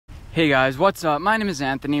Hey guys, what's up? My name is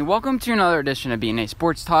Anthony. Welcome to another edition of B&A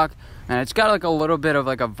Sports Talk. And it's got like a little bit of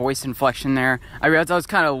like a voice inflection there. I realized I was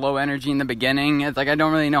kind of low energy in the beginning. It's like I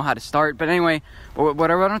don't really know how to start. But anyway, what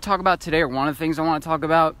I want to talk about today, or one of the things I want to talk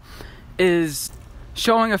about, is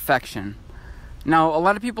showing affection. Now, a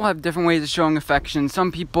lot of people have different ways of showing affection.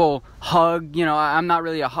 Some people hug. I'm not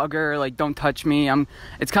really a hugger. Like, don't touch me.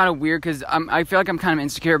 It's kind of weird because I feel like I'm kind of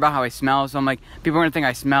insecure about how I smell. So I'm like, people are going to think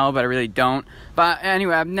I smell, but I really don't. But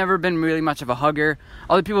anyway, I've never been really much of a hugger.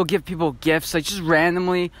 Other people give people gifts, like just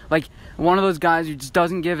randomly. Like, one of those guys who just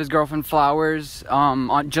doesn't give his girlfriend flowers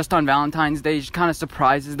just on Valentine's Day. Just kind of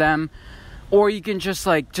surprises them. Or you can just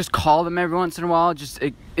call them every once in a while, just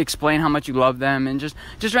explain how much you love them, and just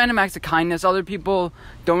random acts of kindness. Other people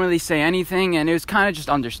don't really say anything, and it was kind of just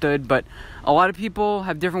understood, but a lot of people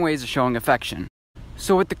have different ways of showing affection.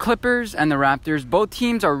 So with the Clippers and the Raptors, both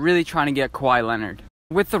teams are really trying to get Kawhi Leonard.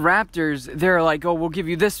 With the Raptors, they're like, oh, we'll give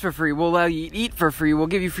you this for free, we'll allow you to eat for free, we'll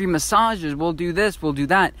give you free massages, we'll do this, we'll do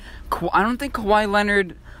that. I don't think Kawhi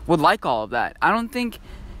Leonard would like all of that. I don't think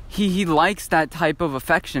he likes that type of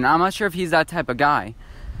affection. I'm not sure if he's that type of guy.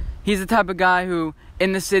 He's the type of guy who,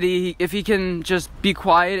 in the city, if he can just be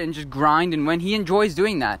quiet and just grind and win, he enjoys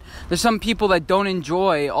doing that. There's some people that don't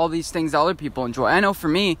enjoy all these things that other people enjoy. I know for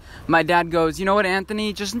me, my dad goes, you know what,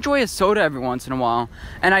 Anthony, just enjoy a soda every once in a while.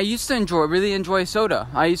 And I used to really enjoy soda.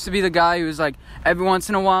 I used to be the guy who was like, every once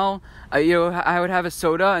in a while, I would have a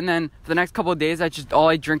soda, and then for the next couple of days, all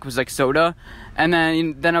I drink was like soda. And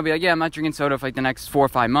then I'll be like, yeah, I'm not drinking soda for like the next 4 or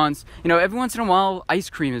 5 months. Every once in a while, ice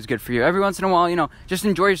cream is good for you. Every once in a while, just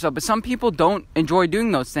enjoy yourself. But some people don't enjoy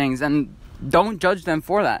doing those things, and don't judge them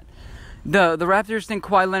for that. The Raptors think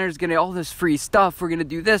Kawhi Leonard's going to get all this free stuff. We're going to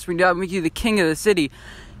do this. We're going to make you the king of the city.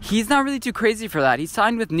 He's not really too crazy for that. He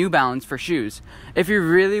signed with New Balance for shoes. If he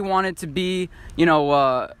really wanted to be,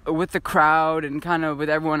 with the crowd and kind of with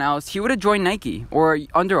everyone else, he would have joined Nike or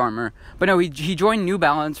Under Armour. But no, he joined New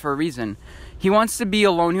Balance for a reason. He wants to be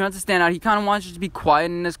alone. He wants to stand out. He kind of wants to be quiet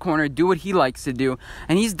in his corner, do what he likes to do.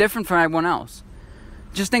 And he's different from everyone else.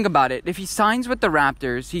 Just think about it. If he signs with the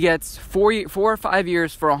Raptors, he gets 4 or 5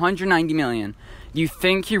 years for $190 million. Do you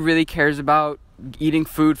think he really cares about eating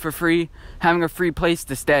food for free, having a free place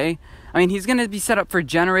to stay? I mean, he's going to be set up for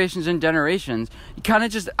generations and generations.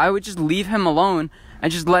 I would just leave him alone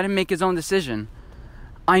and just let him make his own decision.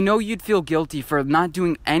 I know you'd feel guilty for not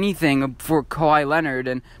doing anything for Kawhi Leonard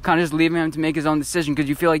and kind of just leaving him to make his own decision because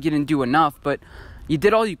you feel like you didn't do enough, but you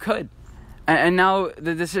did all you could. And now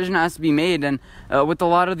the decision has to be made, and with a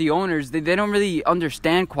lot of the owners, they don't really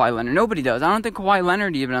understand Kawhi Leonard. Nobody does. I don't think Kawhi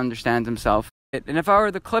Leonard even understands himself. And if I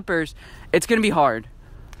were the Clippers, it's going to be hard.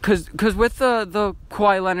 Because with the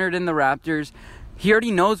Kawhi Leonard and the Raptors, he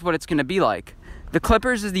already knows what it's going to be like. The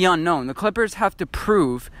Clippers is the unknown. The Clippers have to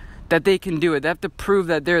prove that they can do it. They have to prove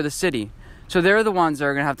that they're the city. So they're the ones that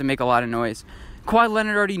are going to have to make a lot of noise. Kawhi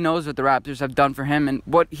Leonard already knows what the Raptors have done for him and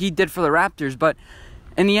what he did for the Raptors, but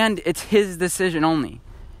in the end, it's his decision only.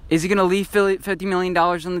 Is he going to leave $50 million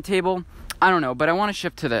on the table? I don't know, but I want to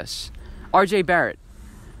shift to this. RJ Barrett.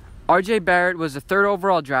 RJ Barrett was a 3rd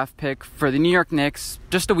overall draft pick for the New York Knicks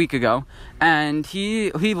just a week ago, and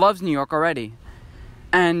he loves New York already.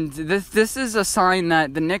 And this is a sign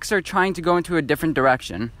that the Knicks are trying to go into a different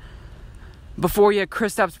direction. Before you had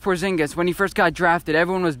Kristaps Porzingis, when he first got drafted,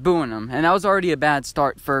 everyone was booing him. And that was already a bad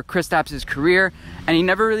start for Kristaps' career, and he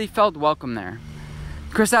never really felt welcome there.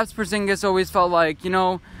 Kristaps Porzingis always felt like,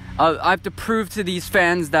 I have to prove to these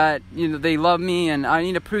fans that, they love me, and I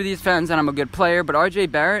need to prove to these fans that I'm a good player. But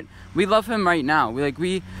RJ Barrett, we love him right now.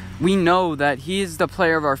 We know that he's the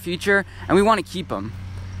player of our future, and we want to keep him.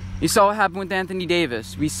 You saw what happened with Anthony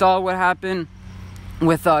Davis. We saw what happened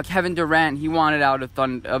with Kevin Durant. He wanted out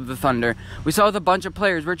of the Thunder. We saw with a bunch of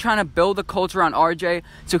players. We're trying to build a culture on RJ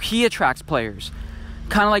so he attracts players.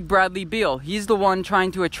 Kind of like Bradley Beal. He's the one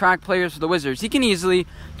trying to attract players for the Wizards. He can easily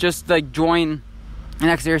just join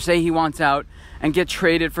next year, say he wants out, and get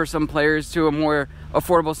traded for some players to a more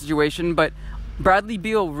affordable situation. But Bradley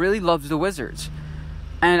Beal really loves the Wizards.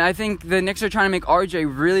 And I think the Knicks are trying to make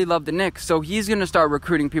RJ really love the Knicks, so he's going to start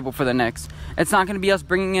recruiting people for the Knicks. It's not going to be us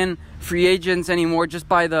bringing in free agents anymore just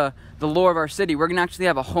by the lore of our city. We're going to actually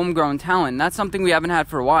have a homegrown talent. And that's something we haven't had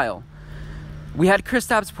for a while. We had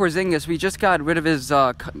Kristaps Porzingis. We just got rid of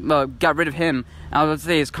him. I was going to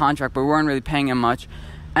say his contract, but we weren't really paying him much.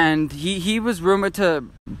 And he was rumored to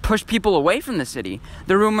push people away from the city.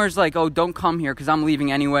 The rumors like, oh, don't come here because I'm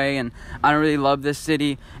leaving anyway, and I don't really love this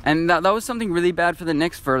city. And that was something really bad for the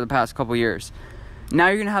Knicks for the past couple years. Now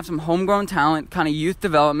you're going to have some homegrown talent, kind of youth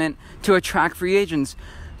development to attract free agents.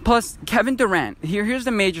 Plus, Kevin Durant, here's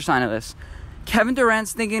the major sign of this. Kevin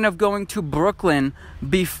Durant's thinking of going to Brooklyn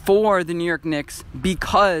before the New York Knicks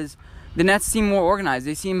because the Nets seem more organized.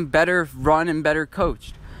 They seem better run and better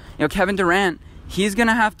coached. Kevin Durant, he's going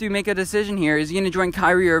to have to make a decision here. Is he going to join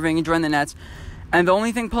Kyrie Irving and join the Nets? And the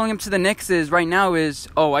only thing pulling him to the Knicks right now is,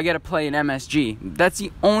 I got to play in MSG. That's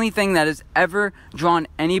the only thing that has ever drawn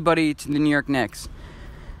anybody to the New York Knicks.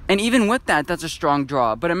 And even with that, that's a strong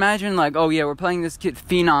draw. But imagine we're playing this kid,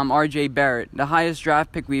 Phenom, RJ Barrett, the highest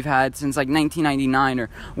draft pick we've had since 1999 or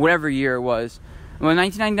whatever year it was. Well,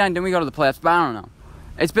 1999, then we go to the playoffs, but I don't know.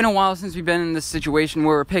 It's been a while since we've been in this situation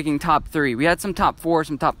where we're picking top 3. We had some top 4,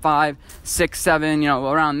 some top 5, 6, 7,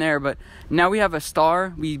 around there. But now we have a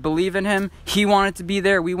star. We believe in him. He wanted to be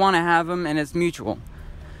there. We want to have him, and it's mutual.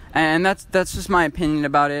 And that's just my opinion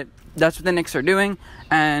about it. That's what the Knicks are doing.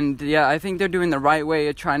 And, I think they're doing the right way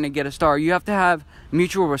of trying to get a star. You have to have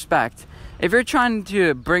mutual respect. If you're trying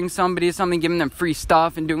to bring somebody something, giving them free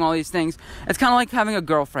stuff and doing all these things, it's kind of like having a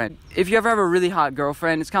girlfriend. If you ever have a really hot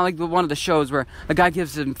girlfriend, it's kind of like one of the shows where a guy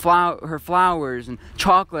gives her flowers and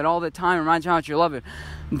chocolate all the time, reminds you how much you love her.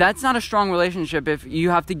 That's not a strong relationship if you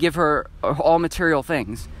have to give her all material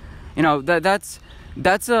things. That's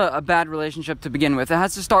a bad relationship to begin with. It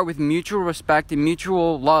has to start with mutual respect and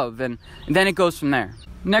mutual love, and then it goes from there.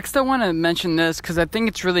 Next, I want to mention this because I think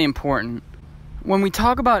it's really important. When we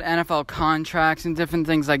talk about NFL contracts and different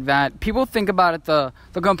things like that, people think about it the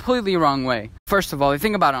completely wrong way. First of all, they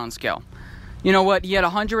think about it on scale. You know what? He had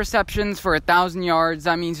 100 receptions for 1,000 yards.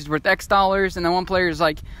 That means he's worth X dollars. And then one player is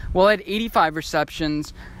like, I had 85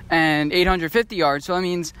 receptions and 850 yards. So that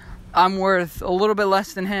means I'm worth a little bit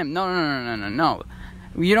less than him. No.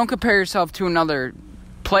 You don't compare yourself to another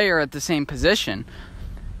player at the same position.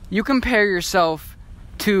 You compare yourself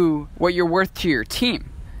to what you're worth to your team.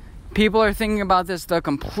 People are thinking about this the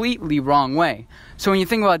completely wrong way. So when you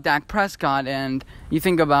think about Dak Prescott and you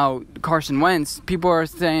think about Carson Wentz, people are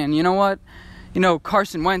saying, you know what?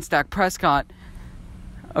 Carson Wentz, Dak Prescott,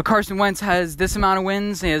 Carson Wentz has this amount of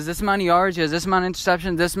wins, he has this amount of yards, he has this amount of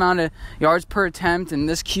interceptions, this amount of yards per attempt, and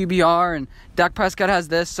this QBR, and Dak Prescott has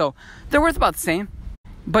this. So they're worth about the same.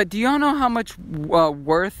 But do y'all know how much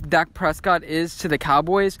worth Dak Prescott is to the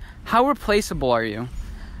Cowboys? How replaceable are you?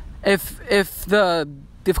 If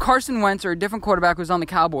Carson Wentz or a different quarterback was on the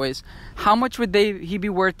Cowboys, how much would he be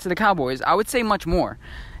worth to the Cowboys? I would say much more.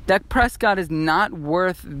 Dak Prescott is not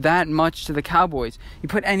worth that much to the Cowboys. You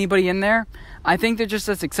put anybody in there, I think they're just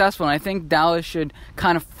as successful. And I think Dallas should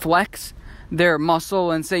kind of flex their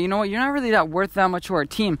muscle and say, you know what, you're not really worth that much to our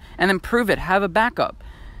team. And then prove it. Have a backup.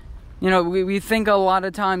 We think a lot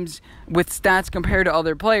of times with stats compared to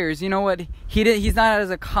other players, you know what, he's not as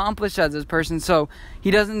accomplished as this person, so he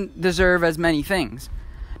doesn't deserve as many things.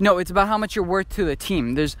 No, it's about how much you're worth to the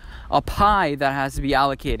team. There's a pie that has to be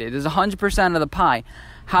allocated. There's 100% of the pie.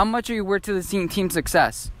 How much are you worth to the team's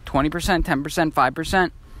success? 20%,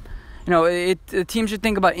 10%, 5%? The team should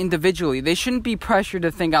think about individually. They shouldn't be pressured to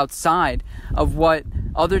think outside of what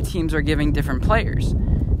other teams are giving different players.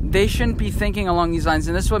 They shouldn't be thinking along these lines,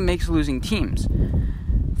 and this is what makes losing teams.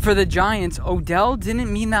 For the Giants, Odell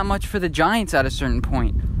didn't mean that much for the Giants at a certain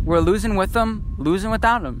point. We're losing with them, losing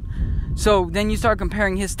without him. So then you start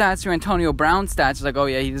comparing his stats to Antonio Brown's stats. It's like,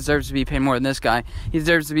 he deserves to be paid more than this guy. He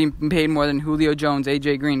deserves to be paid more than Julio Jones,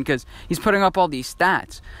 AJ Green, because he's putting up all these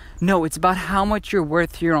stats. No, it's about how much you're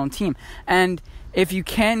worth to your own team. And if you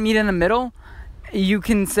can't meet in the middle, you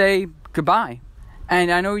can say goodbye.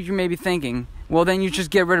 And I know you may be thinking, well, then you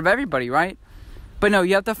just get rid of everybody, right? But no,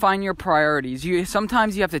 you have to find your priorities.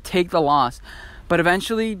 Sometimes you have to take the loss. But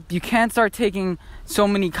eventually, you can't start taking so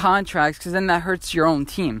many contracts because then that hurts your own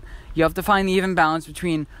team. You have to find the even balance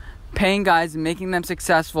between paying guys and making them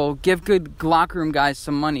successful. Give good locker room guys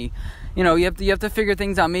some money. You have to figure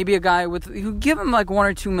things out. Maybe a guy who give him like $1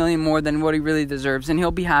 or $2 million more than what he really deserves, and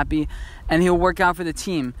he'll be happy, and he'll work out for the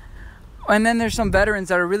team. And then there's some veterans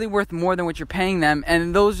that are really worth more than what you're paying them,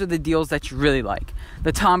 and those are the deals that you really like.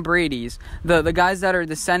 The Tom Brady's, the guys that are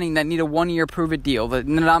descending that need a 1-year prove-it deal, the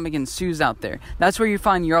Ndamukong Suhs out there. That's where you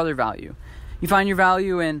find your other value. You find your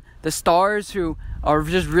value in the stars who are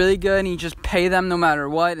just really good, and you just pay them no matter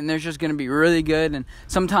what, and they're just going to be really good. And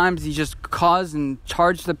sometimes you just cause and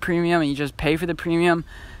charge the premium, and you just pay for the premium.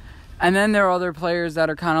 And then there are other players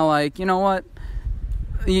that are kind of like, you know what,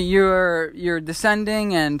 you're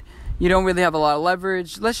descending, and you don't really have a lot of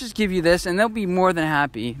leverage. Let's just give you this, and they'll be more than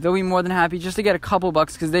happy. They'll be more than happy just to get a couple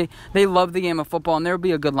bucks because they love the game of football, and they'll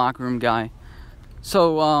be a good locker room guy.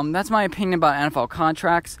 So that's my opinion about NFL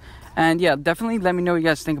contracts. And yeah, definitely let me know what you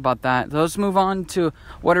guys think about that. Let's move on to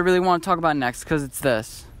what I really want to talk about next, because it's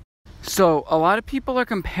this. So a lot of people are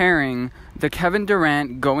comparing the Kevin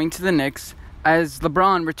Durant going to the Knicks as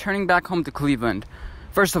LeBron returning back home to Cleveland,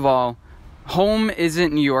 first of all, home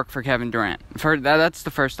isn't New York for Kevin Durant. That's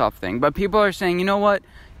the first off thing. But people are saying, you know what?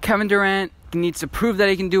 Kevin Durant needs to prove that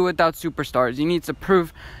he can do it without superstars. He needs to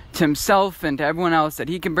prove to himself and to everyone else that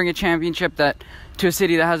he can bring a championship to a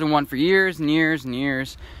city that hasn't won for years and years and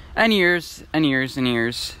years and years and years and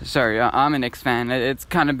years. Sorry, I'm a Knicks fan. It's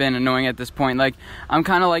kind of been annoying at this point. Like, I'm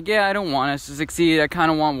kind of like, yeah, I don't want us to succeed. I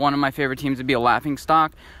kind of want one of my favorite teams to be a laughing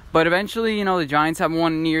stock. But eventually, you know, the Giants haven't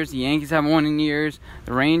won in years. The Yankees haven't won in years.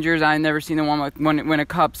 The Rangers, I've never seen them win a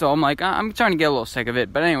cup. So I'm like, I'm starting to get a little sick of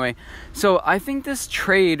it. But anyway, so I think this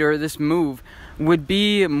trade or this move would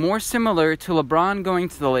be more similar to LeBron going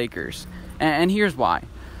to the Lakers. And here's why.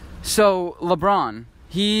 So LeBron,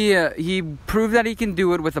 he proved that he can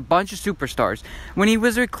do it with a bunch of superstars. When he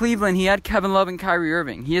was with Cleveland, he had Kevin Love and Kyrie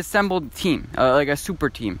Irving. He assembled a team, like a super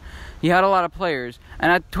team. He had a lot of players.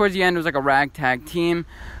 And towards the end, it was like a ragtag team.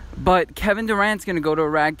 But Kevin Durant's going to go to a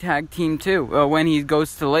ragtag team too when he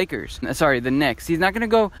goes to the Lakers. Sorry, the Knicks. He's not going to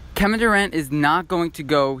go. Kevin Durant is not going to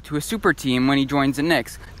go to a super team when he joins the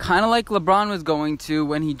Knicks. Kind of like LeBron was going to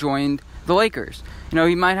when he joined the Lakers. You know,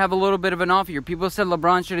 he might have a little bit of an off year. People said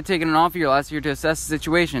LeBron should have taken an off year last year to assess the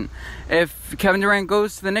situation. If Kevin Durant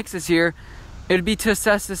goes to the Knicks this year, it'd be to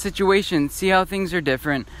assess the situation, see how things are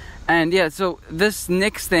different. And yeah, so this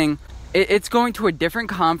Knicks thing, it's going to a different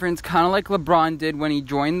conference, kind of like LeBron did when he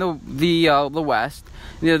joined the West.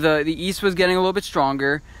 You know, the East was getting a little bit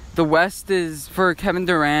stronger. The West is, for Kevin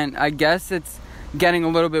Durant, I guess it's getting a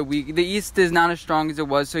little bit weak. The East is not as strong as it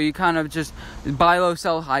was, so you kind of just buy low,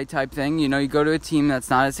 sell high type thing. You know, you go to a team that's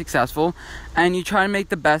not as successful, and you try to make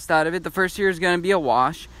the best out of it. The first year is going to be a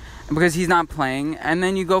wash because he's not playing, and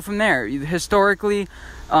then you go from there. Historically,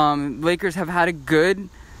 Lakers have had a good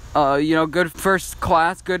good first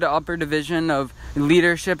class, good upper division of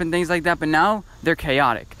leadership and things like that, but now they're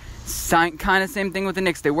chaotic. Kind of same thing with the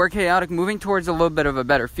Knicks. They were chaotic, moving towards a little bit of a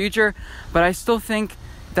better future, but I still think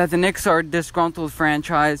that the Knicks are a disgruntled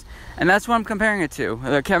franchise, and that's what I'm comparing it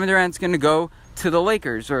to. Kevin Durant's going to go to the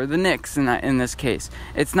Lakers or the Knicks in this case.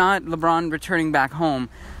 It's not LeBron returning back home.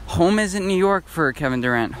 Home isn't New York for Kevin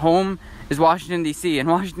Durant. Home is Washington, D.C., and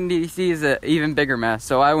Washington, D.C. is an even bigger mess,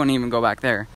 so I wouldn't even go back there.